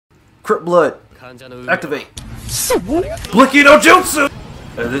Crypt Blood. Activate. Blicky no Jutsu!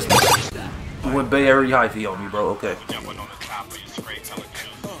 This went Bay Area Hyphy on me, bro. Okay.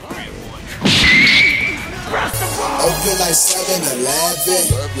 Open like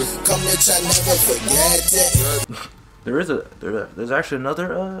 7-Eleven. Come to try, never forget it. There's actually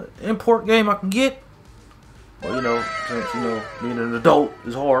another import game I can get. Well, you know, since being an adult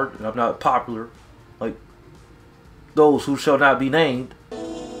is hard and I'm not popular like those who shall not be named.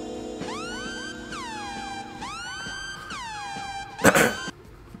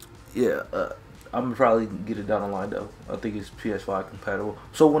 Yeah, I'm gonna probably get it down the line though. I think it's PS5 compatible.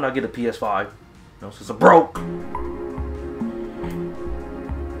 So when I get a PS5, you know, since I'm broke.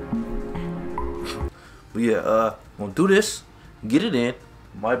 But yeah, gonna do this, get it in.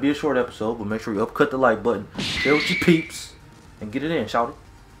 Might be a short episode, but make sure you upcut the like button, share with your peeps, and get it in, shout it.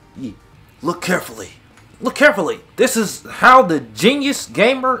 Yeah. Look carefully. Look carefully. This is how the genius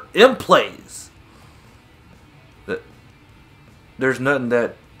gamer M plays. There's nothing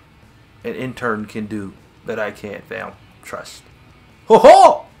that an intern can do that I can't, fam. Trust. Ho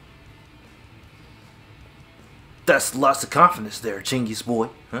ho! That's lots of confidence there, genius boy.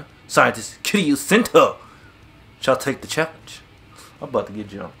 Huh? Scientist Kiryu Sento shall take the challenge. I'm about to get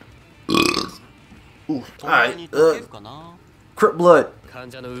jumped. Alright, Crypt Blood.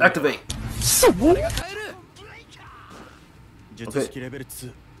 Activate. Okay.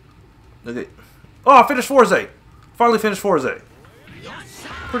 Okay. Oh, I finished Forza. Finally finished Forza.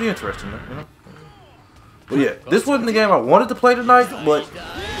 Pretty interesting, you know? But yeah, this wasn't the game I wanted to play tonight, but...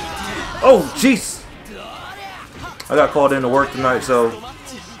 Oh, jeez! I got called in to work tonight, so...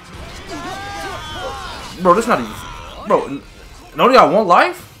 Bro, this not even... Bro, don't y'all want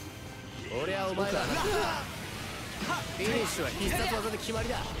life?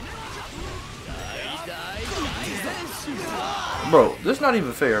 Bro, this not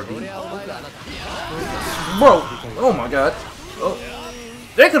even fair, dude. Bro, oh my god. Oh.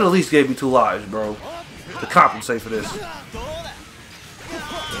 They could at least gave me 2 lives, bro, to compensate for this.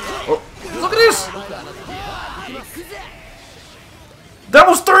 Oh, look at this! That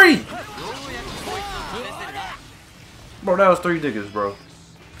was 3! Bro, that was 3 niggas, bro.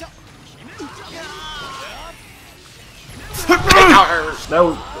 That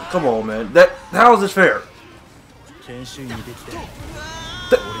was, come on, man. How is this fair?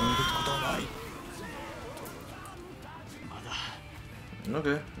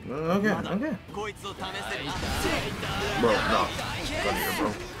 Okay. Bro, no. Come here,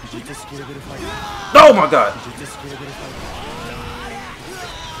 bro. Oh my god!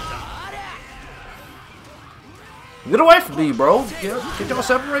 Get away from me, bro. Get y'all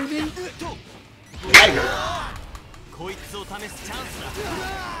separate me.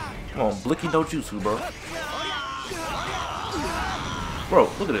 Come on, Blicky no Jutsu, bro. Bro,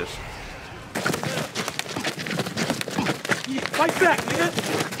 look at this. Fight back, nigga!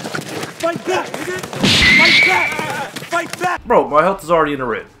 Fight back, nigga! Fight back! Fight back! Bro, my health is already in the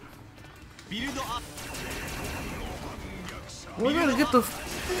red. We're gonna get the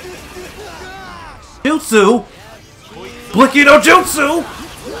Jutsu! Blicky no Jutsu!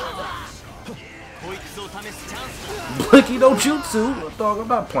 Blicky no Jutsu! Dog, I'm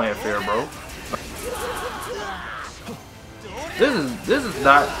not playing fair, bro. This is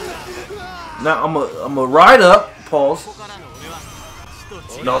not. Now I'm a ride up. Pause.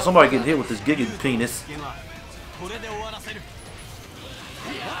 No, somebody getting hit with this gigging penis.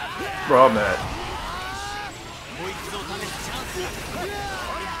 Bro, I'm mad.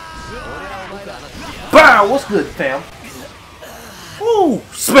 Bow! What's good, fam? Ooh!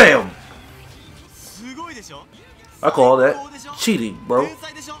 Spam! I call that cheating, bro.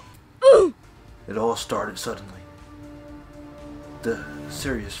 It all started suddenly. The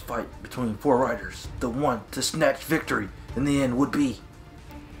serious fight between 4 riders, the one to snatch victory in the end would be.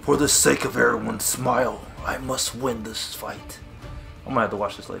 For the sake of everyone's smile, I must win this fight. I'm gonna have to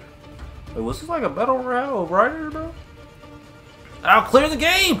watch this later. Wait, was this like a battle royale of riders, bro? I'll clear the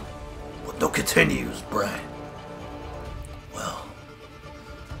game! But no continues, Brian. Well,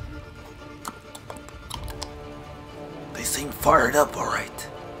 they seem fired up, alright.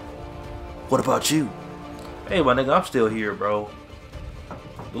 What about you? Hey, my nigga, I'm still here, bro.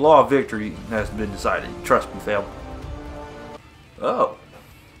 The law of victory has been decided. Trust me, fam. Oh.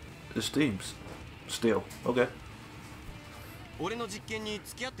 It steams. Still. Okay.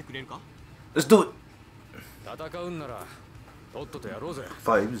 Let's do it.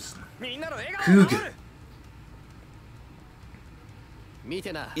 5s. Cougar.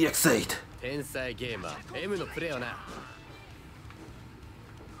 EX8.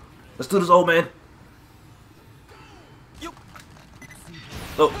 Let's do this, old man.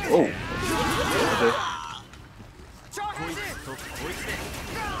 Oh, oh. Okay.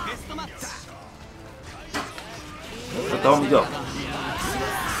 Let the homie go.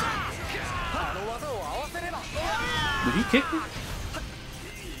 Did he kick me?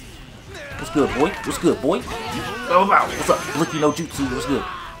 What's good, boy? What's good, boy? Oh, wow. What's up? Blicky no jutsu. What's good?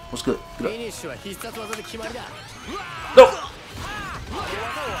 What's good? Get up. No!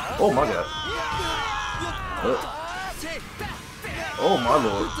 Oh my god. Oh my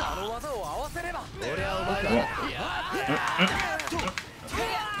lord.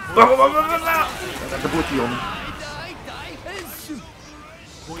 I got the blicky on me.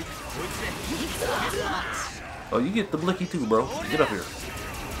 Oh, you get the blicky too, bro. Get up here.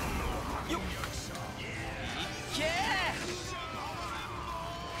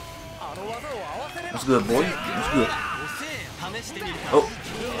 What's good, boy? What's good? Oh,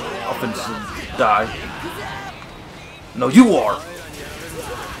 I'm finna die. No, you are.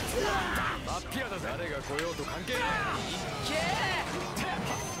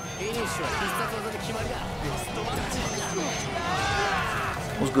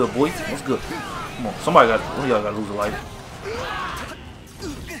 What's good, boy? What's good? Come on, one of y'all gotta lose a life.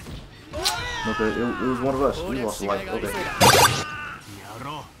 Okay, it was one of us. We lost a life. Okay.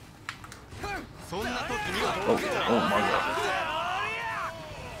 Oh my god.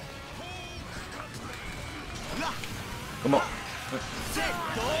 Come on.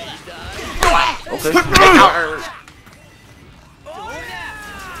 Okay.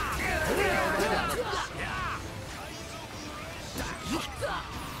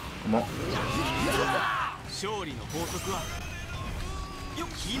 Come on.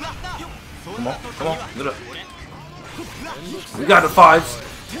 Come on, come on, get up. We got the fives.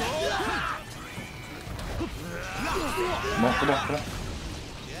 Come on, come on, come on.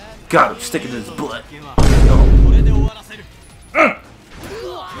 Got him, stick it in his butt. No.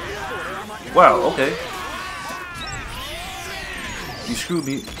 Wow, okay. You screwed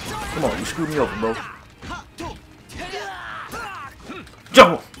me. Come on, you screwed me over, bro.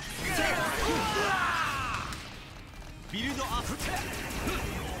 Jump!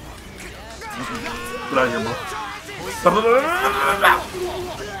 Get out of here, bro. Come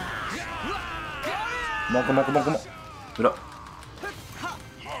on, come on, come on, come on. Get up.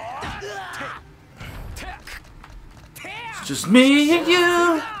 It's just me and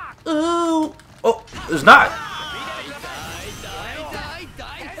you. Ooh. Oh, it's not.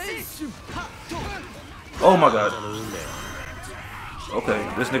 Oh my god. Okay,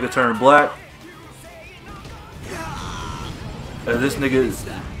 this nigga turned black. And this nigga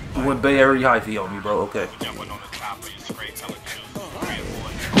went Bay Area hyphy on me, bro. Okay.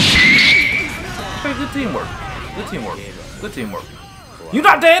 Hey, good teamwork. Good teamwork. Good teamwork. You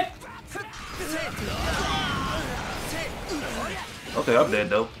not dead? Okay, I'm dead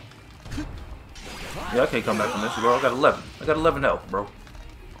though. Yeah, I can't come back from this, bro. I got 11. I got 11 health, bro.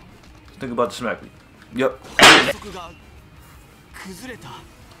 Think about to smack me. Yep.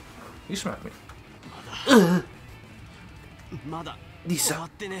 You smacked me. Lisa.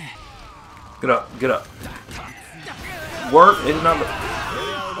 Get up, get up. Work, it's not.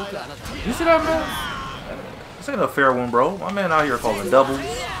 You see that, man? This ain't a fair one, bro. My man out here calling doubles.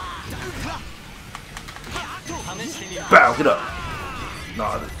 Bow, get up.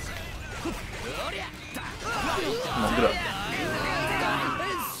 Nah. Come on, get up.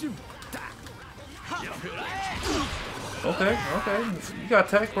 Okay, okay. You got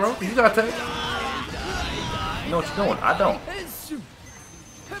tech, bro. You got tech. You know what you're doing. I don't.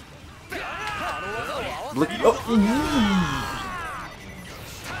 Blicky. Oh.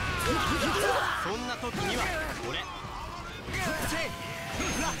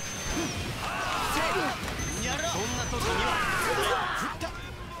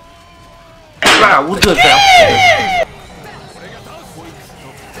 Wow, what's good, fam?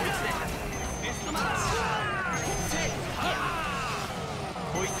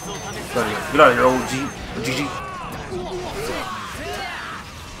 Get out of here, old GG.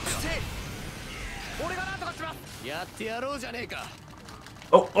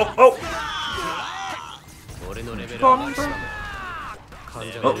 Oh, oh, oh!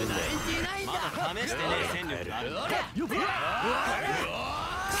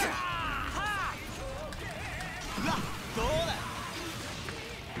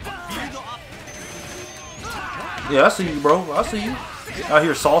 Yeah, I see you, bro. I see you. Out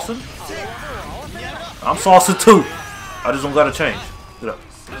here saucing. I'm saucing too. I just don't gotta change. Get up.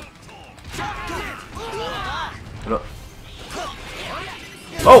 Get up.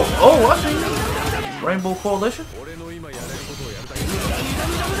 Oh, oh, I see you. Rainbow Coalition.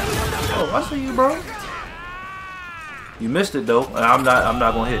 Oh, I see you, bro. You missed it though. I'm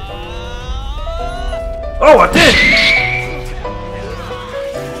not gonna hit. Oh, I did!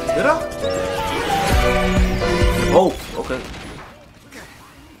 Did I? Oh, okay.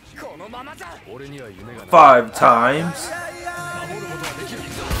 5 times.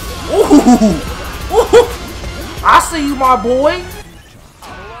 Ooh! Ooh! I see you, my boy.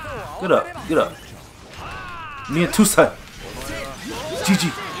 Get up, get up. Me and Tucson. GG.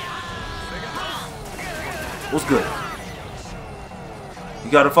 What's good?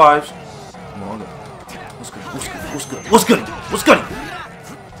 You got a 5s? Come on, what's good? What's good? What's good? What's good? What's good?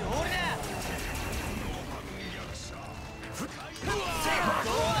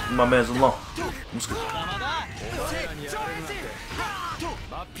 My man's alone. What's good?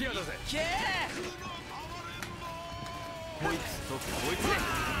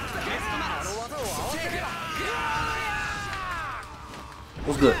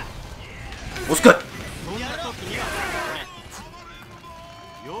 What's good? What's good?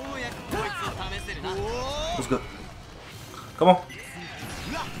 What's good? Come on.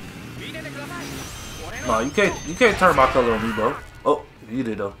 Nah, you can't turn my color on me, bro. Oh, you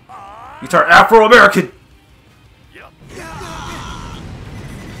did though. You turn Afro-American.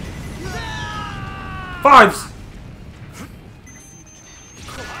 Fives.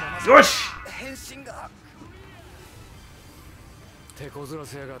 Yosh.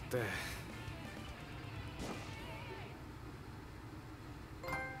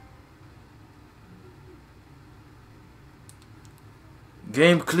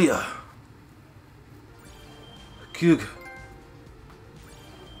 Game clear. Kug.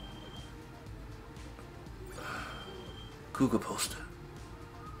 Cougar poster.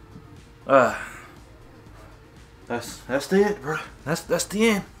 That's the end, bro. That's the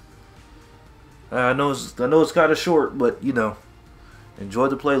end. I know it's kind of short, but you know, enjoy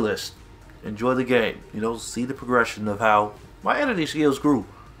the playlist, enjoy the game. You know, see the progression of how my editing skills grew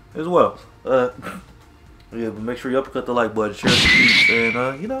as well. Yeah, but make sure you uppercut the like button, share the tweets,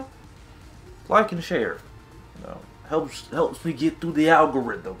 and you know, like and share. You know, helps me get through the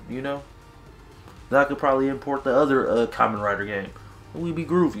algorithm. You know, then I could probably import the other Kamen Rider game. We be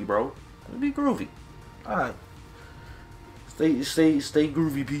groovy, bro. We be groovy. All right. Stay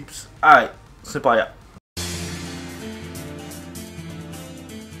groovy, peeps. All right. Senpai out.